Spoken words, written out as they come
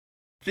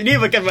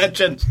Geneva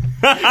Convention.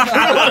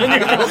 Not a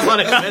neutral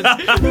punishment.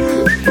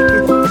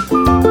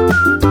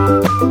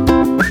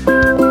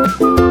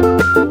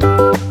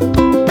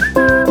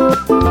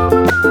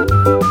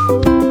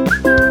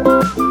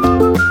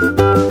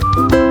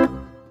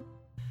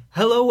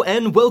 Hello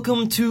and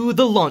welcome to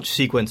The Launch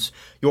Sequence,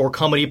 your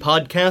comedy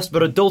podcast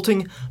about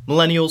adulting,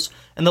 millennials,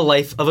 and the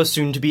life of a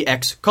soon-to-be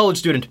ex-college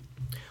student.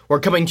 We're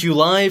coming to you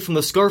live from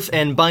the Scarf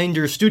and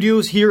Binder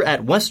studios here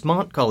at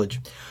Westmont College.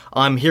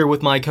 I'm here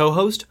with my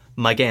co-host,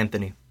 Micah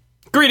Anthony.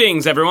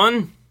 Greetings,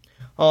 everyone!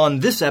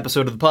 On this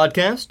episode of the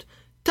podcast,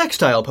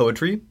 textile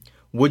poetry,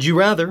 would you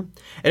rather,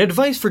 and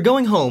advice for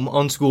going home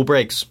on school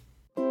breaks.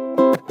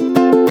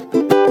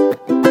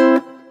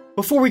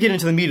 Before we get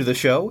into the meat of the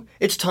show,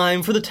 it's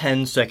time for the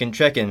 10-second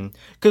check-in.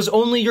 Because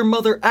only your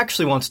mother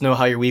actually wants to know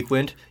how your week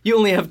went. You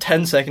only have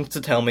 10 seconds to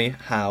tell me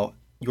how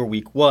your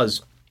week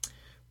was.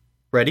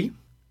 Ready?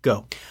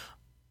 Go.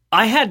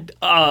 I had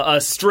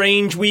a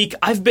strange week.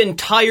 I've been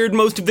tired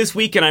most of this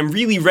week, and I'm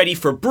really ready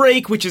for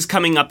break, which is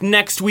coming up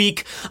next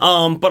week.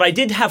 But I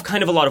did have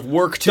kind of a lot of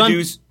work to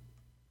do.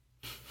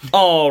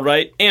 All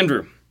right,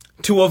 Andrew.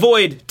 To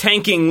avoid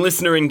tanking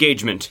listener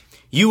engagement,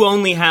 you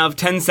only have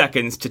 10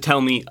 seconds to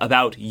tell me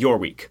about your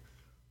week.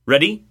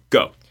 Ready?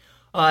 Go.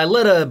 I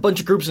led a bunch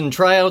of groups in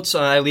tryouts.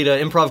 I lead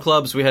improv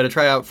clubs. We had a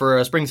tryout for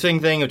a spring sing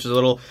thing, which is a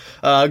little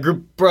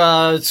group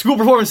school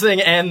performance thing,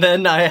 and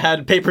then I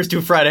had papers due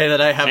Friday that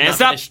I have not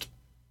finished.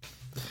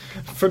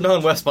 For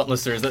non-Westmont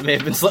listeners, that may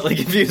have been slightly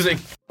confusing.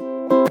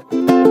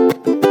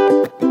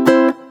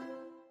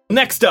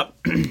 Next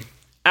up,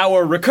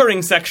 our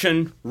recurring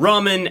section,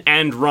 Ramen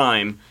and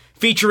Rhyme,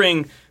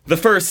 featuring the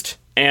first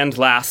and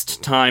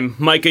last time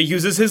Micah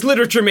uses his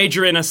literature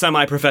major in a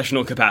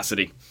semi-professional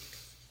capacity.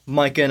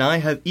 Micah and I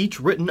have each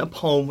written a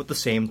poem with the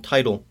same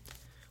title.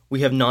 We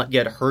have not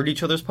yet heard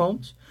each other's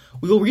poems.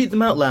 We will read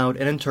them out loud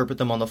and interpret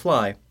them on the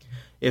fly.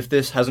 If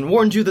this hasn't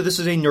warned you that this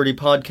is a nerdy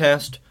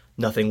podcast,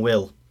 nothing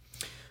will.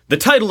 The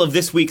title of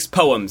this week's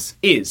poems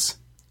is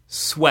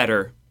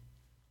Sweater.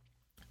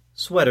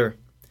 Sweater.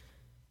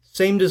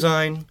 Same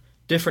design,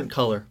 different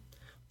color.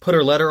 Put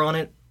her letter on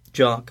it,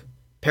 jock.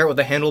 Pair it with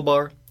a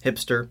handlebar,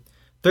 hipster.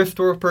 Thrift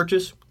store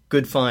purchase,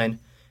 good find.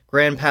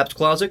 Grandpap's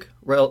closet,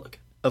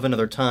 relic of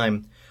another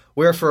time.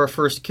 Wear for a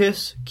first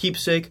kiss,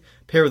 keepsake.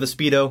 Pair with a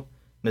Speedo,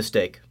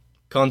 mistake.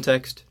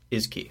 Context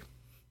is key.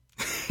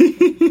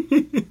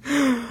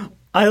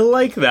 I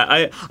like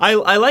that.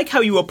 I like how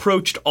you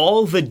approached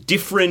all the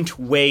different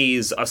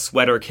ways a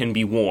sweater can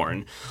be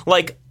worn.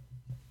 Like,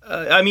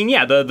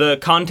 the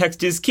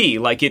context is key.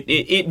 Like,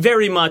 it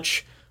very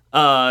much,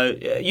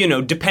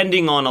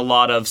 depending on a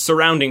lot of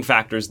surrounding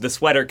factors, the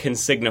sweater can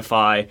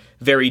signify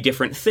very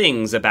different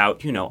things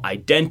about,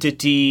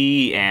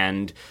 identity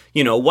and,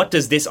 what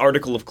does this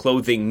article of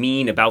clothing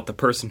mean about the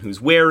person who's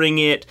wearing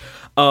it.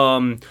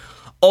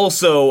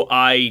 Also,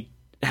 I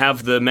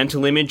have the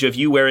mental image of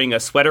you wearing a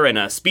sweater and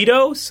a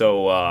Speedo,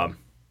 so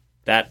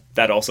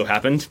that also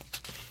happened.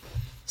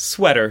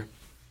 Sweater.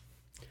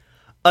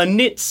 A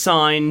knit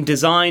sign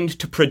designed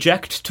to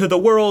project to the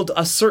world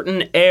a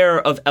certain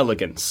air of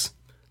elegance.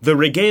 The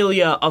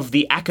regalia of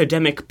the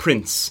academic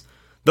prince,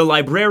 the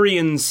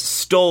librarian's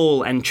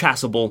stole and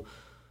chasuble,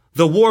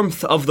 the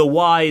warmth of the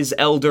wise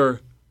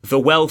elder, the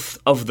wealth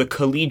of the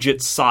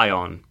collegiate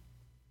scion.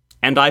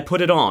 And I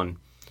put it on,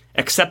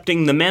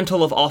 accepting the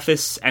mantle of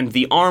office and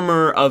the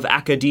armor of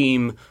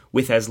academe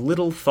with as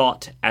little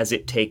thought as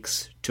it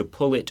takes to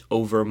pull it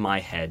over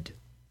my head.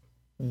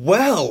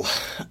 Well,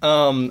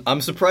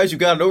 I'm surprised you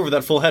got it over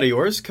that full head of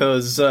yours,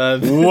 because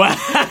I've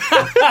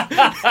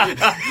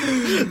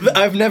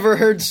never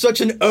heard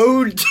such an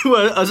ode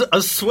to a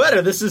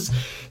sweater. This is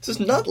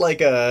not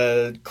like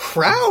a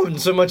crown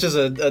so much as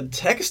a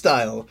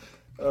textile,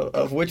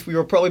 of which we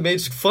were probably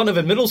made fun of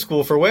in middle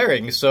school for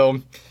wearing,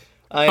 so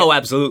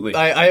absolutely.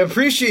 I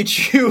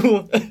appreciate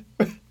you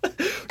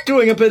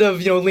doing a bit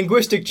of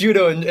linguistic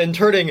judo and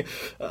turning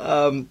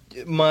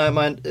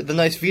the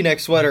nice V-neck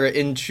sweater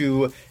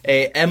into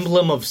a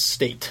emblem of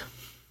state.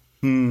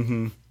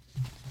 Mm-hmm.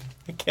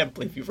 I can't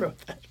believe you wrote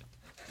that.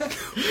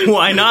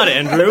 Why not,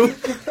 Andrew?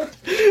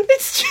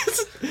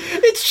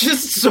 It's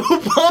just so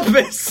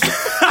pompous.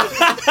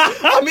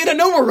 I mean, I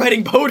know we're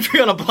writing poetry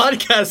on a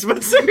podcast,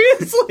 but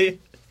seriously,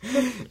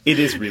 it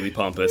is really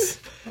pompous.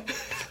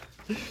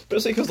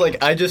 Especially because,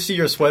 I just see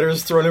your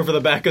sweaters thrown over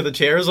the back of the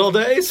chairs all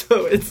day,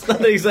 so it's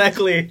not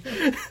exactly,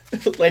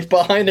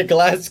 behind a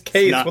glass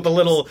case with a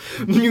little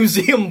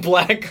museum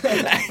black...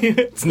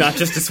 It's not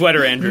just a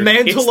sweater, Andrew.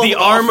 Mantle it's the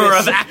armor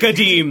of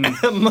academe.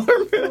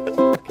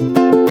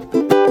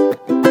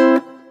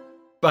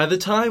 By the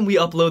time we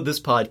upload this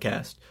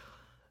podcast,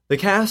 the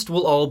cast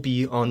will all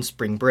be on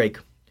spring break,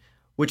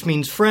 which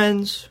means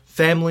friends,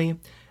 family,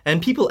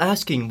 and people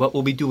asking what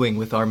we'll be doing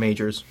with our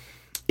majors.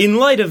 In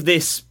light of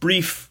this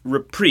brief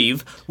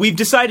reprieve, we've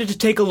decided to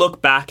take a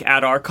look back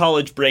at our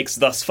college breaks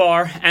thus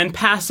far and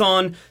pass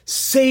on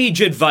sage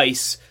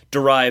advice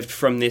derived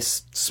from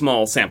this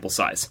small sample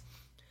size.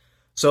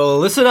 So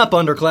listen up,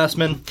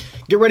 underclassmen.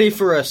 Get ready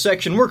for a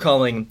section we're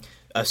calling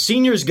A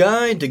Senior's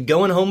Guide to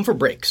Going Home for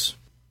Breaks.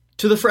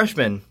 To the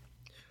freshmen,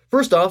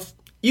 first off,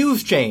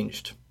 you've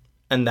changed,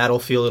 and that'll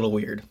feel a little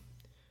weird.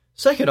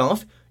 Second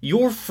off,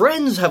 your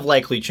friends have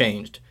likely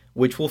changed,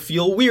 which will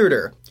feel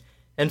weirder.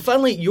 And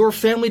finally, your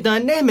family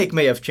dynamic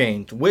may have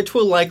changed, which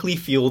will likely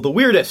feel the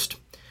weirdest.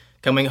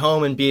 Coming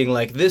home and being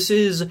like, this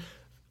is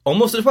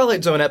almost a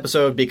Twilight Zone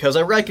episode because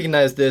I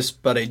recognize this,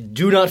 but I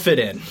do not fit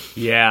in.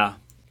 Yeah.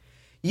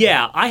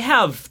 Yeah, I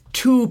have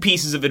two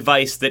pieces of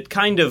advice that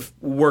kind of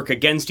work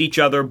against each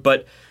other,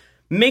 but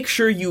make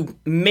sure you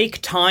make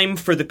time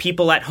for the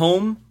people at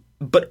home,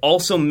 but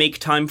also make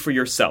time for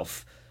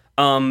yourself.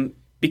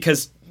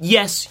 Because,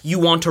 yes, you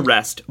want to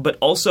rest, but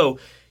also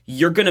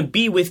you're going to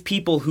be with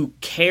people who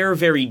care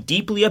very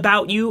deeply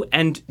about you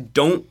and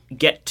don't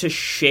get to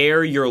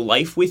share your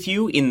life with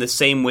you in the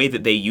same way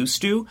that they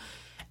used to.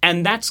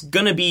 And that's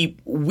going to be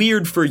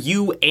weird for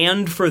you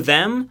and for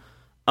them.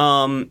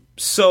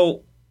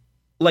 So,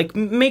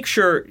 make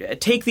sure,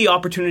 take the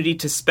opportunity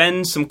to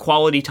spend some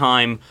quality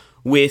time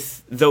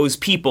with those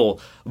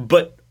people,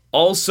 but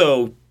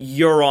also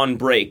you're on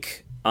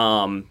break.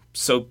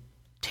 So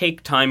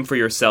take time for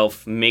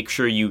yourself, make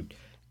sure you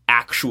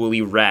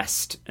actually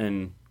rest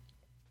and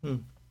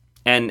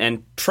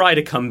try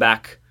to come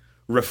back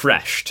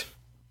refreshed.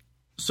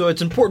 So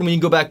it's important when you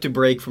go back to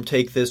break from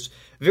take this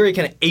very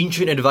kind of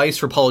ancient advice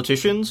for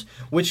politicians,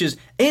 which is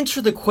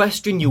answer the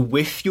question you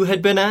wish you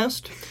had been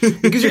asked.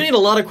 Because you're going to get a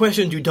lot of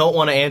questions you don't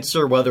want to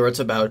answer, whether it's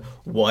about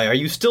why are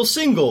you still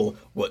single?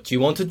 What do you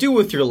want to do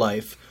with your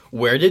life?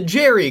 Where did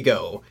Jerry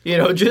go?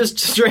 Just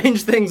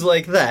strange things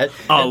like that.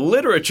 A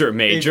literature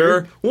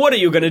major? What are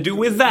you going to do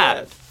with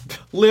that?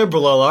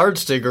 Liberal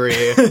arts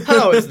degree.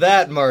 How is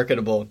that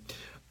marketable?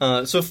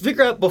 So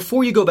figure out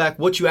before you go back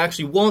what you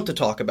actually want to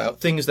talk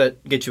about. Things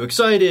that get you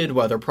excited,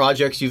 whether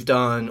projects you've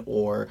done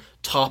or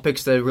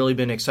topics that have really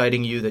been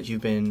exciting you that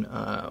you've been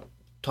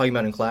talking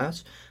about in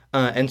class.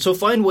 And so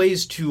find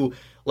ways to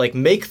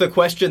make the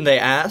question they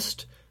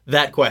asked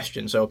that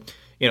question. So,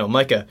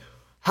 Micah,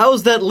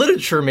 how's that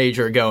literature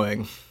major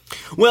going?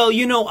 Well,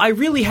 I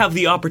really have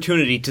the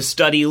opportunity to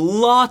study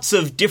lots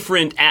of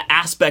different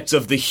aspects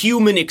of the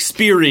human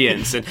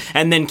experience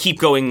and then keep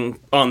going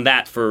on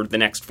that for the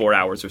next 4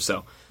 hours or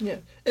so. Yeah,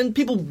 and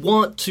people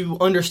want to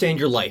understand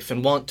your life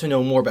and want to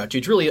know more about you.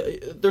 It's really,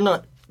 they're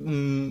not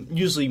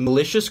usually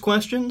malicious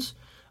questions,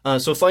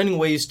 so finding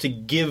ways to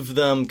give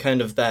them kind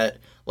of that,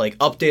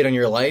 update on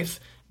your life,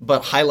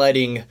 but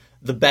highlighting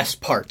the best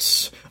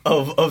parts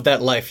of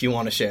that life you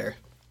want to share.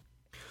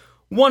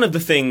 One of the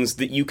things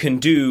that you can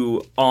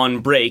do on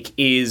break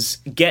is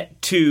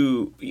get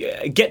to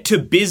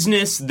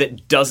business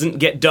that doesn't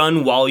get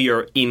done while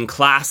you're in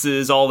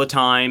classes all the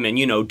time and,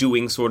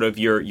 doing sort of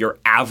your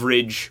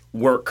average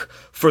work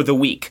for the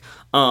week.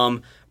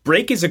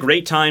 Break is a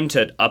great time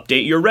to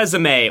update your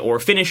resume or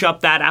finish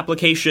up that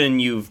application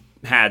you've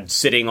had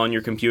sitting on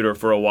your computer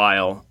for a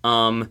while.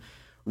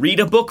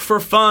 Read a book for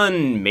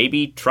fun,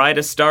 maybe try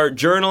to start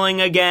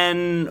journaling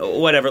again,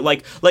 whatever.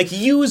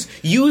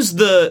 Use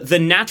the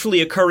naturally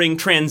occurring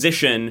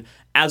transition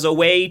as a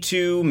way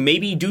to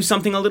maybe do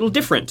something a little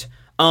different.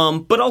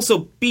 But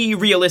also be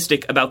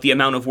realistic about the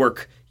amount of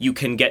work you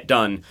can get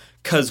done,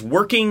 because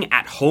working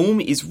at home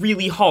is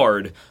really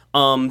hard.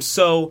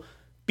 So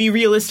be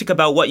realistic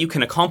about what you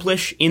can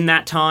accomplish in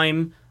that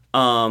time,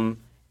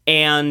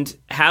 and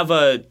have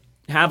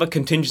a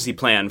contingency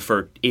plan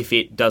for if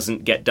it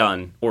doesn't get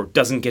done or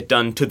doesn't get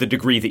done to the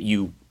degree that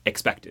you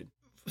expected.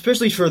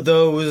 Especially for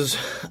those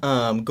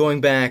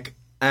going back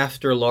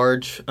after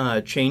large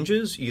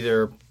changes,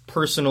 either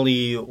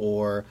personally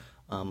or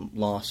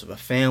loss of a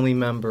family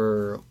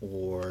member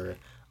or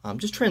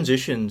just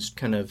transitions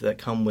kind of that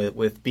come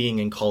with being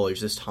in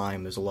college this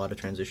time. There's a lot of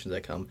transitions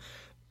that come.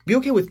 Be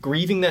okay with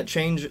grieving that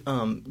change.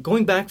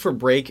 Going back for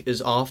break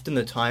is often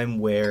the time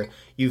where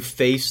you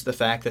face the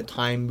fact that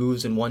time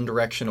moves in one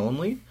direction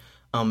only,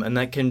 and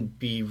that can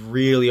be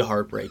really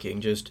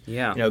heartbreaking.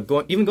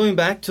 Going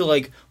back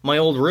to my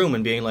old room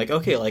and being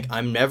okay,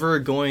 I'm never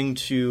going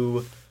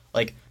to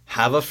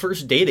have a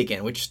first date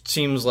again, which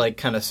seems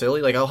kind of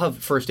silly. I'll have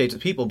first dates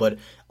with people, but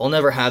I'll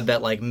never have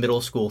that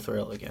middle school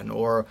thrill again.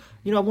 Or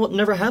I won't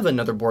never have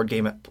another board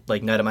game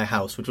night at my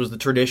house, which was the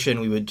tradition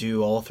we would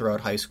do all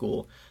throughout high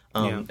school.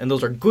 And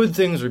those are good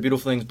things or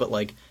beautiful things, but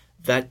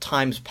that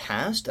time's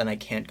passed and I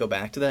can't go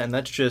back to that. And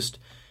that's just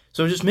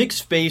make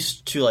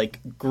space to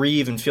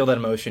grieve and feel that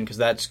emotion, because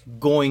that's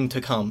going to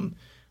come.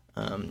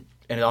 And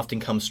it often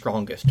comes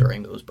strongest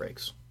during those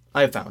breaks.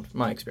 I have found,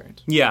 my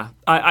experience. Yeah,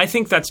 I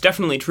think that's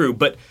definitely true.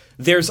 But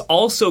there's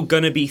also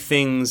going to be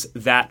things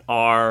that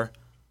are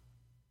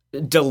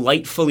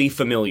delightfully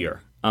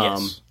familiar.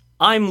 Yes.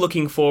 I'm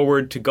looking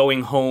forward to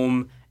going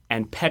home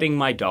and petting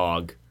my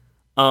dog.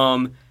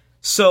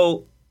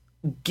 So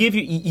it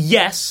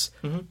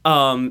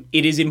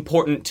is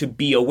important to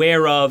be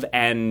aware of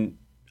and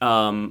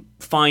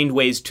find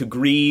ways to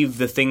grieve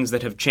the things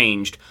that have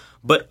changed.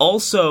 But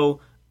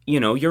also,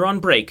 you're on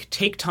break.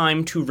 Take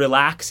time to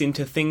relax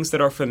into things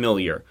that are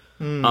familiar.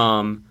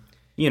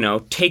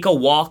 Take a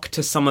walk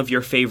to some of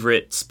your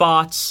favorite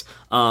spots.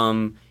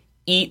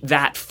 eat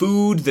that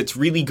food that's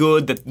really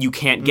good that you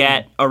can't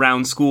get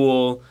around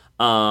school.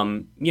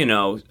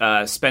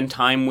 Spend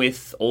time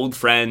with old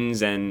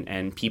friends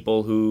and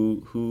people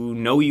who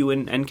know you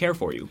and care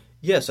for you.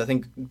 Yes, I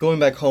think going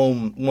back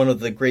home, one of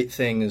the great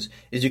things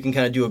is you can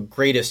kind of do a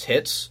greatest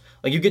hits.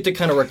 Like, you get to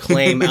kind of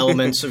reclaim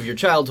elements of your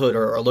childhood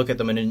or look at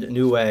them in a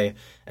new way.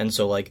 And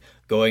so,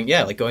 going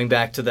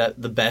back to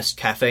the best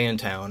cafe in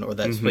town or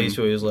that space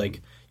where he was,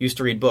 used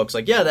to read books.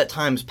 That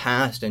time's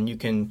passed, and you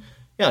can,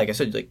 like I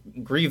said,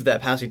 grieve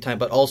that passing time,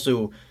 but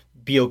also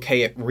be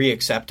okay at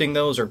reaccepting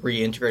those or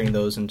reintegrating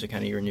those into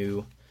kind of your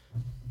new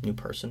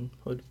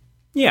personhood.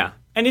 Yeah,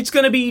 and it's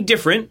going to be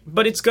different,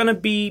 but it's going to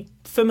be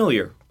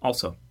familiar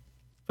also.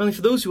 Finally,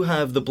 for those who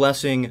have the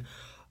blessing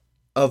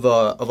of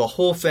a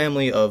whole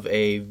family, of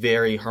a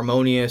very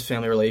harmonious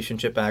family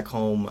relationship back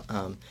home,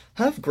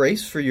 have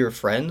grace for your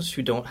friends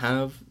who don't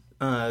have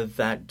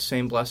that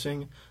same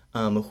blessing,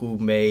 who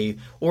may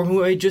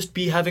just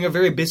be having a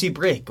very busy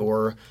break,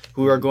 or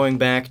who are going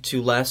back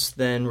to less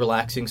than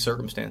relaxing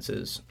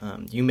circumstances.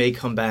 You may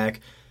come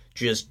back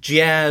just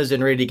jazzed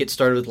and ready to get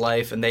started with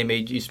life, and they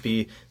may just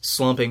be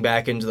slumping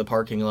back into the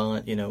parking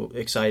lot,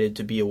 excited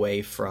to be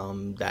away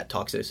from that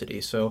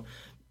toxicity. So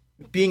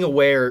being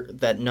aware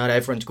that not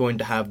everyone's going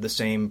to have the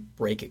same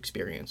break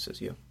experience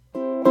as you.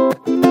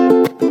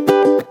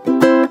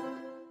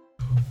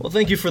 Well,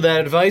 thank you for that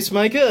advice,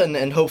 Micah,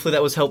 and hopefully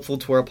that was helpful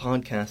to our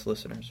podcast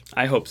listeners.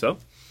 I hope so.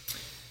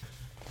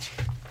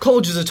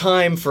 College is a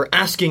time for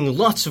asking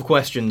lots of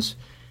questions,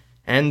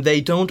 and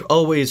they don't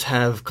always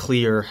have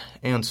clear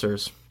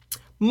answers.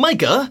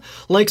 Micah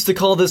likes to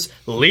call this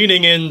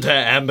leaning into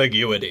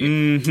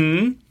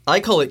ambiguity. I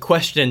call it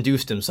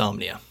question-induced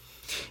insomnia.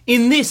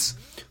 In this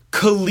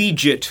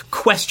collegiate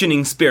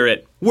questioning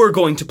spirit, we're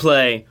going to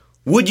play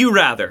Would You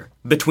Rather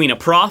between a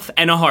prof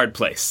and a hard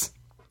place.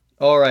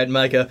 All right,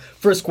 Micah.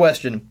 First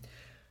question.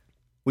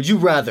 Would you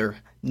rather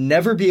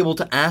never be able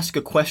to ask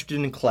a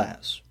question in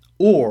class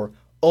or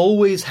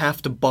always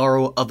have to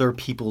borrow other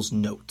people's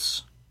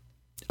notes?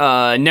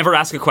 Never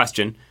ask a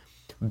question,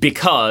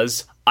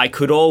 because I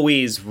could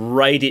always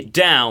write it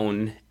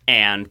down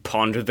and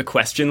ponder the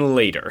question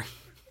later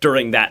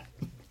during that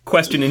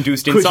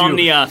question-induced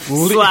insomnia /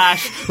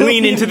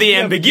 lean into the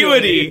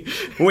ambiguity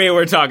we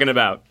were talking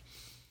about.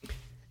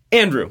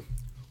 Andrew,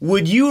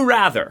 would you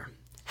rather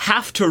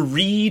have to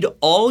read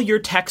all your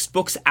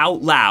textbooks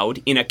out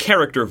loud in a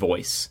character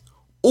voice,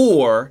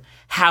 or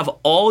have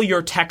all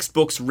your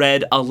textbooks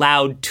read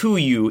aloud to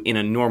you in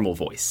a normal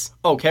voice?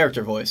 Oh,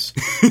 character voice.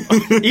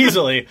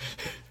 Easily.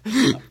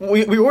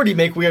 We already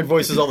make weird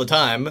voices all the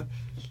time.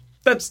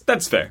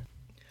 That's fair.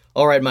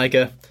 All right,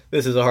 Micah.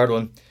 This is a hard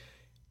one.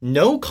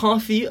 No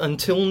coffee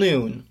until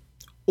noon,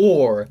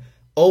 or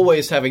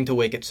always having to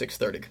wake at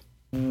 6:30.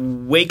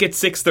 Wake at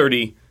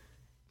 6:30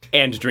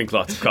 and drink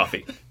lots of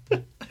coffee.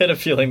 I had a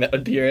feeling that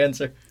would be your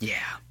answer.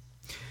 Yeah.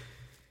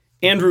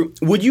 Andrew,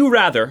 would you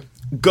rather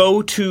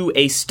go to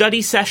a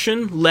study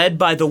session led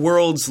by the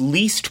world's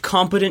least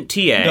competent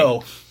TA?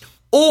 No.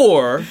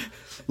 Or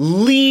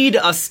lead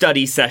a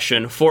study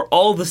session for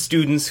all the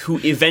students who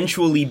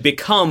eventually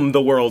become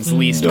the world's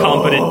least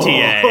competent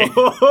TA?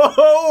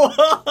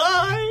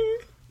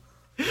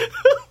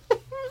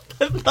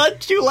 I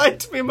thought you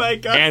liked me,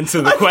 Micah.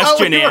 Answer the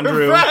question,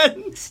 Andrew.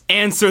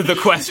 Answer the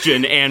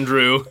question,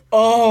 Andrew.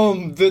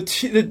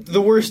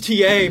 The worst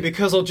TA,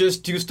 because I'll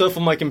just do stuff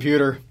on my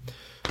computer.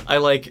 I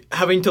like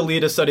having to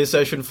lead a study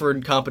session for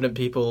incompetent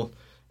people,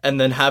 and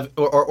then have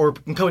or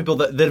incompetent people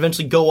that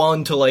eventually go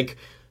on to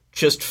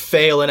just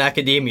fail in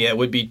academia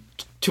would be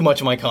too much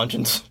of my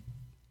conscience.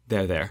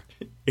 There.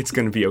 It's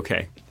gonna be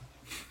okay.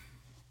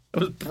 It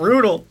was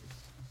brutal.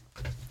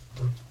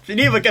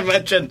 Geneva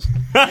Convention.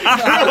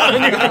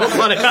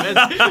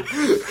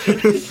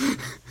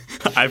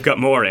 I've got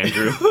more,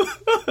 Andrew.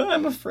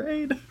 I'm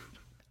afraid.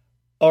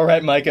 All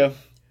right, Micah.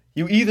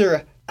 You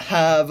either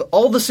have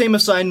all the same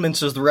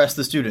assignments as the rest of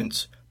the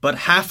students, but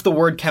half the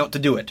word count to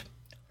do it,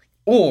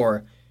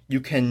 or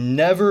you can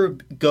never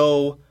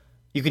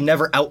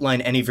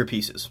outline any of your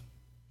pieces.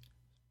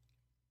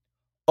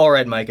 All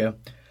right, Micah.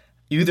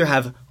 You either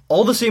have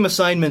all the same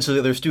assignments as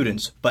the other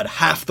students, but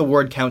half the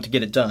word count to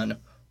get it done,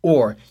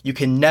 or you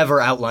can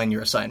never outline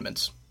your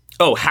assignments.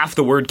 Oh, half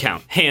the word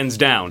count, hands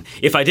down.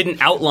 If I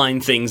didn't outline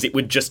things, it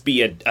would just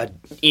be a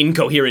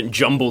incoherent,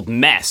 jumbled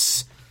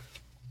mess.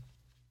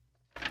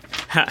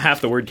 Half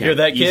the word count. Hear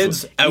that,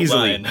 kids?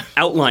 Outline.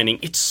 Outlining.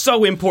 It's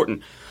so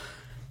important.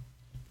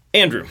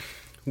 Andrew,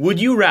 would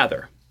you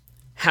rather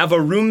have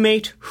a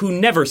roommate who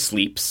never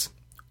sleeps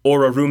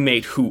or a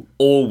roommate who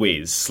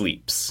always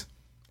sleeps?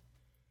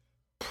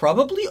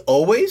 Probably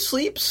always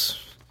sleeps.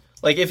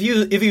 If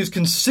he was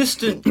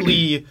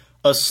consistently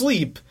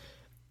asleep,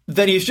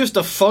 then he's just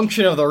a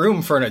function of the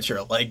room furniture.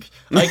 I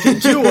can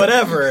do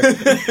whatever,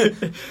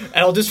 and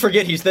I'll just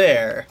forget he's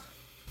there.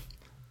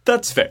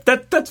 That's fair.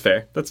 That's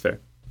fair. That's fair.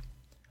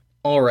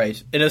 All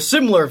right. In a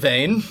similar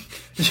vein,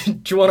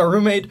 do you want a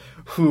roommate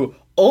who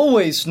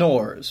always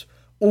snores,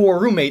 or a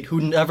roommate who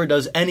never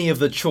does any of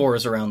the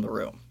chores around the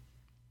room?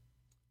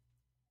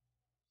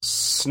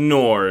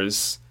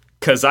 Snores.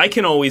 because I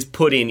can always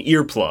put in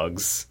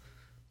earplugs.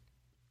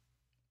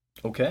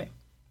 Okay.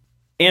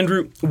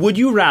 Andrew, would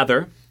you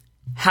rather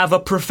have a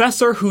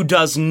professor who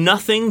does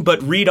nothing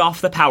but read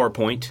off the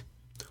PowerPoint,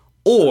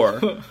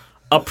 or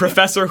a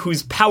professor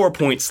whose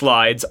PowerPoint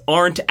slides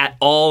aren't at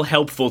all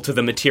helpful to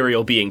the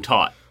material being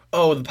taught?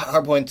 Oh, the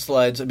PowerPoint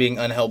slides are being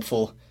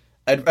unhelpful.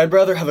 I'd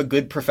rather have a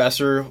good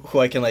professor who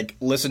I can, like,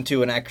 listen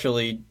to and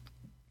actually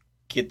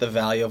get the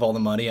value of all the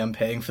money I'm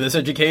paying for this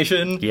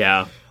education.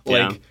 Yeah.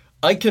 Like,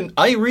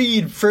 I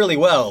read fairly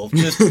well.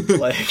 Just,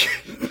 like,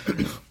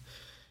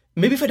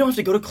 maybe if I don't have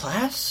to go to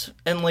class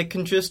and, like,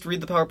 can just read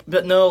the PowerPoint.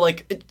 But no,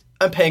 like,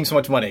 I'm paying so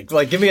much money.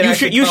 Like, give me an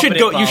You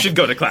should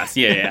go to class.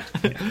 Yeah.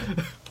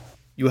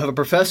 You have a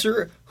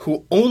professor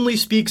who only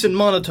speaks in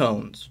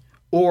monotones,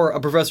 or a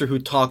professor who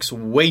talks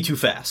way too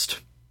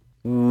fast.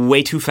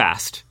 Way too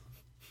fast.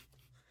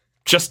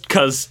 Just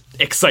 'cause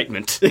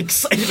excitement.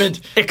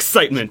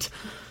 Excitement.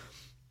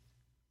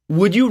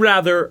 Would you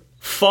rather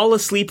fall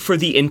asleep for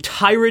the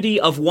entirety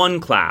of one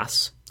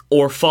class,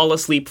 or fall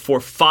asleep for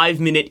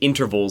 5-minute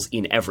intervals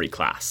in every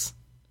class?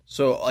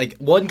 So, like,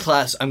 one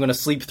class, I'm going to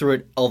sleep through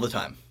it all the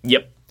time.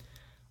 Yep.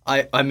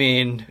 I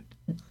mean,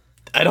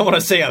 I don't want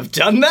to say I've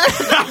done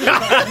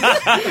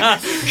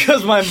that,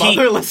 because my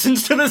mother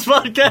listens to this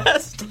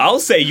podcast. I'll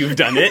say you've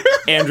done it.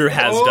 Andrew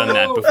has done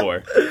that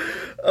before.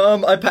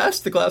 I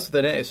passed the class with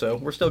an A, so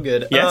we're still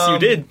good. Yes, you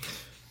did.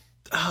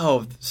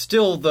 Oh,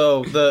 still,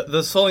 though,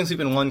 the falling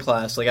asleep in one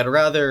class, like, I'd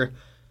rather...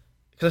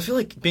 Because I feel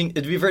like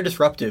it'd be very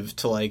disruptive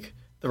to, like,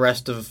 the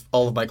rest of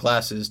all of my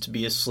classes to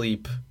be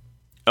asleep.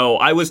 Oh,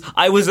 I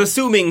was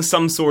assuming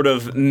some sort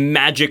of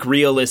magic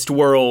realist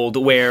world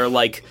where,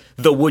 like,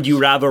 the would you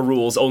rather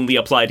rules only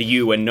apply to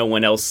you and no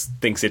one else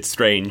thinks it's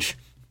strange.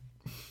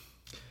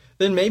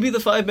 Then maybe the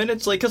 5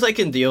 minutes, like, because I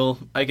can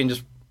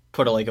just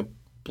put a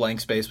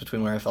blank space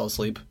between where I fell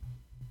asleep.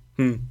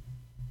 I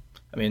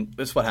mean,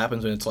 that's what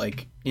happens when it's,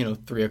 like,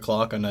 3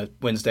 o'clock on a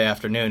Wednesday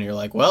afternoon. You're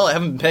like, well, I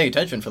haven't been paying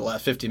attention for the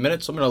last 15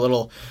 minutes, so I'm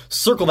going to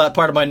circle that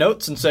part of my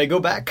notes and say, go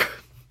back.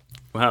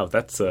 Wow,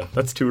 that's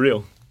too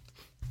real.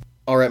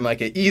 All right,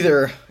 Micah,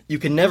 either you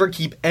can never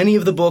keep any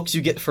of the books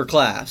you get for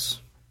class.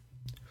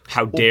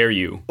 How dare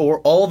you? Or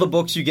all the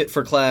books you get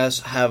for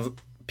class have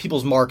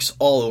people's marks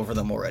all over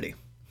them already.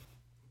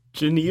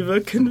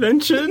 Geneva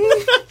Convention?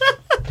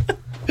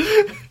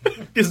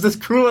 Is this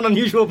cruel and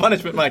unusual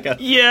punishment, Micah?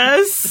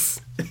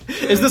 Yes!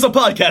 Is this a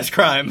podcast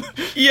crime?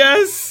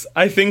 Yes!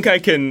 I think I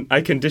can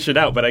dish it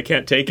out, but I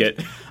can't take it.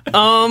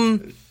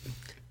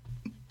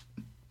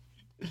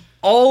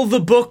 All the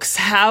books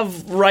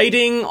have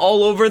writing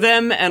all over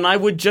them, and I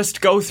would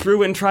just go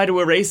through and try to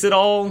erase it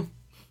all.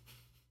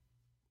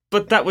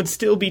 But that would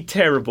still be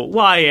terrible.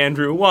 Why,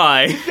 Andrew?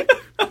 Why?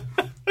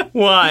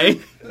 Why?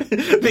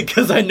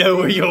 Because I know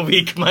where you're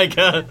weak,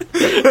 Micah.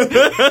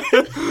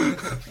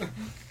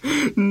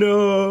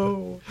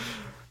 No.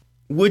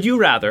 Would you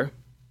rather,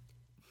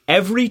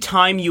 every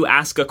time you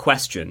ask a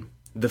question,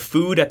 the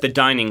food at the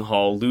dining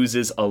hall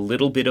loses a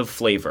little bit of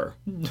flavor?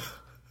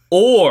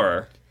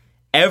 Or...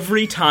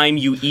 every time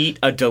you eat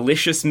a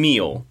delicious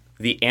meal,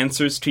 the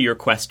answers to your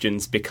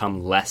questions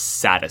become less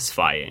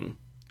satisfying?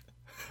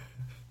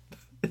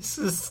 This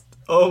is...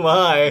 oh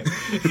my.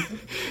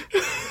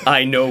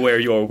 I know where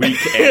you're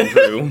weak,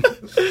 Andrew.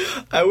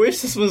 I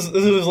wish this was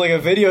like a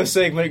video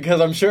segment,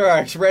 because I'm sure our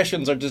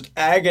expressions are just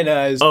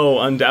agonized. Oh,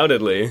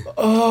 undoubtedly.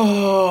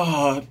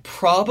 Oh,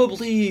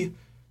 probably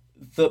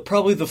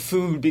the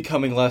food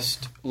becoming less,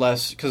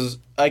 because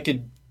I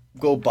could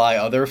go buy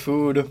other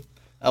food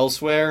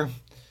elsewhere.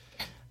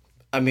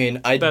 I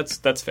mean,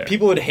 that's fair.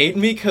 People would hate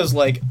me because,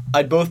 like,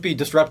 I'd both be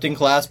disrupting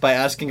class by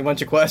asking a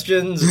bunch of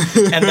questions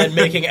and then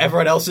making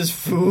everyone else's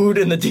food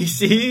in the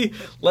DC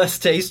less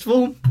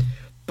tasteful.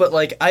 But,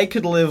 like, I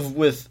could live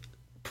with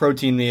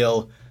protein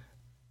meal,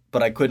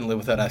 but I couldn't live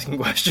without asking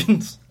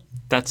questions.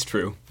 That's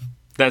true.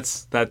 That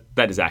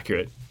is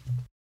accurate.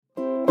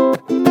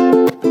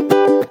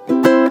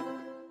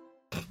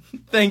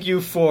 Thank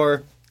you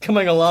for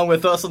coming along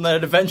with us on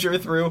that adventure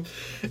through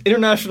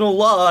international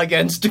law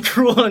against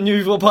cruel and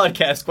unusual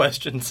podcast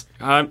questions.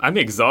 I'm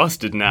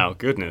exhausted now,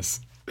 goodness.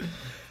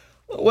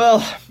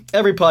 Well,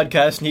 every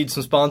podcast needs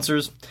some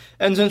sponsors,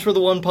 and since we're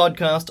the one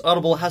podcast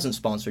Audible hasn't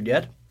sponsored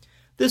yet,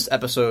 this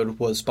episode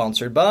was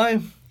sponsored by...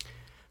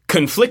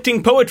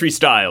 Conflicting Poetry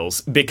Styles,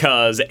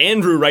 because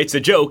Andrew writes a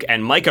joke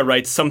and Micah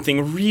writes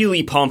something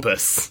really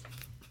pompous.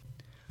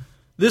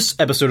 This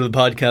episode of the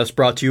podcast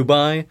brought to you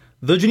by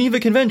the Geneva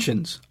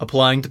Conventions,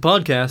 applying to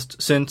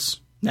podcasts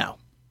since now.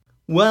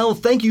 Well,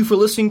 thank you for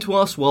listening to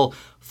us while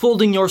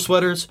folding your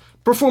sweaters,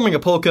 performing a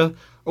polka,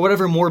 or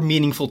whatever more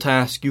meaningful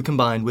task you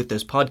combine with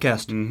this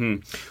podcast.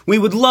 We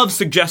would love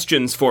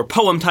suggestions for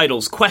poem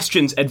titles,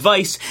 questions,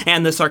 advice,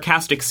 and the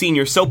sarcastic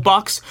senior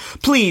soapbox.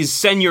 Please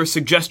send your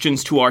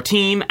suggestions to our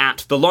team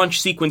at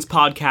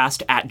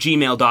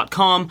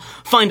thelaunchsequencepodcast@gmail.com.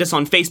 Find us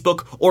on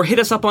Facebook or hit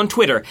us up on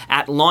Twitter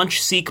at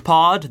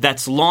LaunchSeekPod.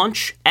 That's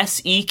Launch,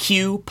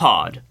 SEQ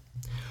Pod.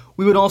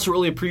 We would also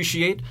really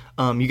appreciate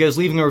you guys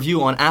leaving a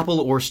review on Apple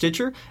or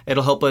Stitcher.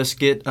 It'll help us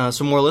get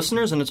some more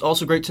listeners, and it's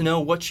also great to know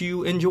what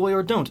you enjoy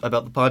or don't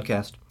about the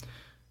podcast.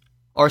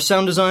 Our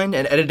sound design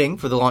and editing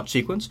for the launch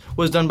sequence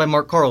was done by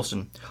Mark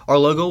Carlson. Our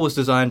logo was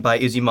designed by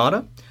Izzy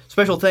Mata.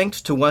 Special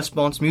thanks to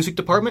Westmont's music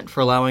department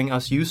for allowing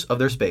us use of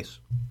their space.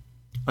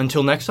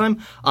 Until next time,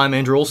 I'm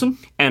Andrew Olson.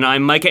 And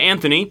I'm Micah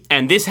Anthony,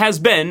 and this has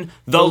been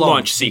The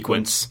Launch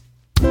Sequence.